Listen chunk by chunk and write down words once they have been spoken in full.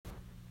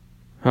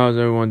How's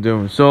everyone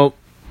doing? So,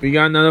 we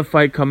got another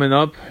fight coming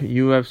up,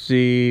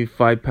 UFC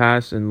Fight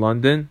Pass in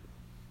London,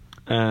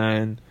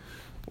 and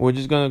we're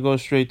just gonna go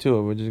straight to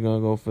it. We're just gonna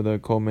go for the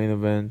co-main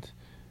event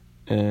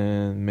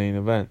and main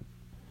event.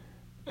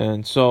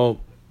 And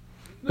so,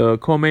 the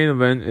co-main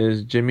event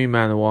is Jimi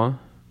Manuwa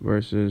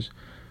versus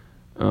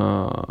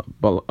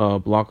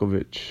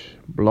Blachowicz,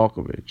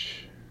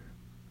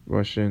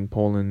 Russian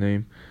Poland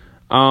name.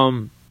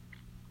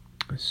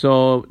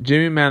 So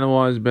Jimi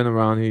Manuwa has been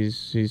around.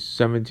 He's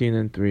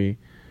 17-3,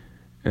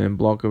 and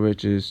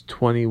Blachowicz is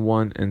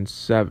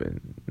 21-7.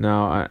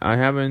 Now I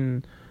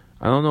don't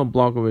know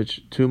Blachowicz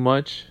too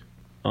much.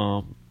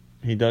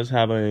 He does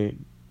have a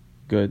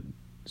good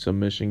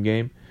submission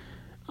game.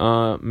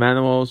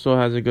 Manuwa also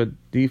has a good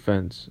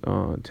defense,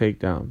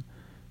 takedown,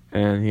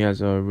 and he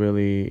has a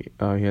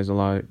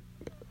lot of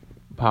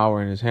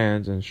power in his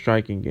hands and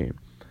striking game.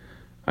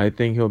 I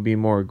think he'll be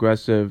more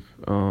aggressive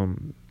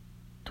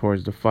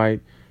towards the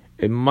fight.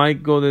 It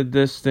might go the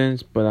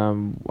distance, but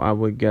I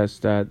would guess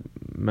that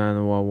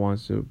Manuwa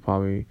wants to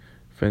probably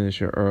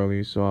finish it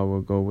early, so I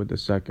will go with the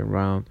second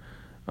round.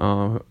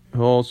 He'll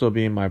also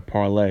be in my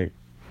parlay,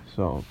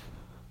 so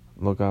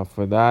look out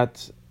for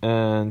that.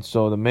 And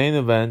so the main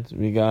event,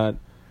 we got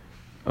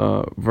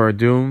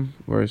Werdum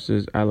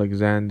versus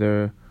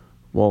Alexander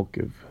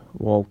Volkov.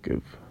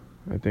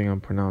 I think I'm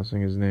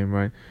pronouncing his name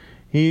right.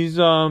 He's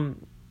I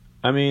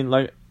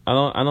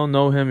don't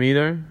know him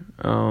either.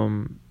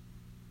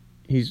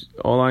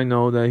 I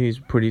know that he's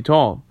pretty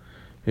tall.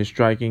 His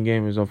striking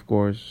game is of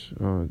course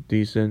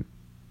decent,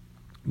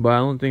 but I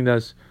don't think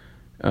that's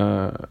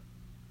an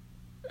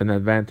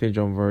advantage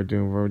on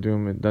Werdum.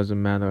 Werdum, it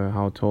doesn't matter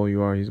how tall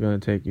you are, he's gonna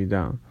take you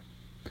down.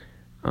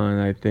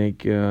 And I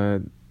think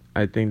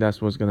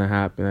that's what's gonna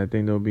happen. I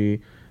think they'll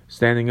be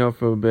standing up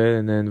for a bit,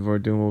 and then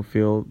Werdum will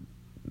feel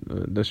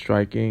the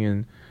striking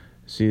and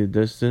see the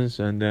distance,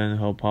 and then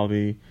he'll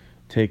probably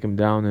take him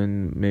down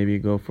and maybe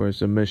go for a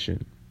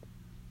submission.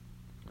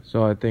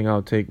 So I think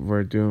I'll take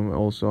Werdum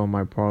also on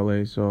my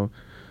parlay. So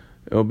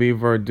it'll be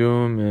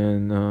Werdum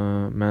and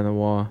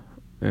Manuwa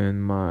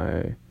in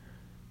my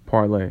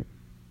parlay.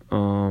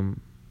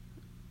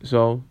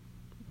 So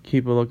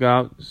keep a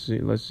lookout.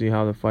 Let's see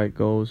how the fight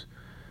goes,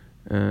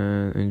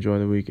 and enjoy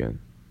the weekend.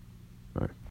 All right.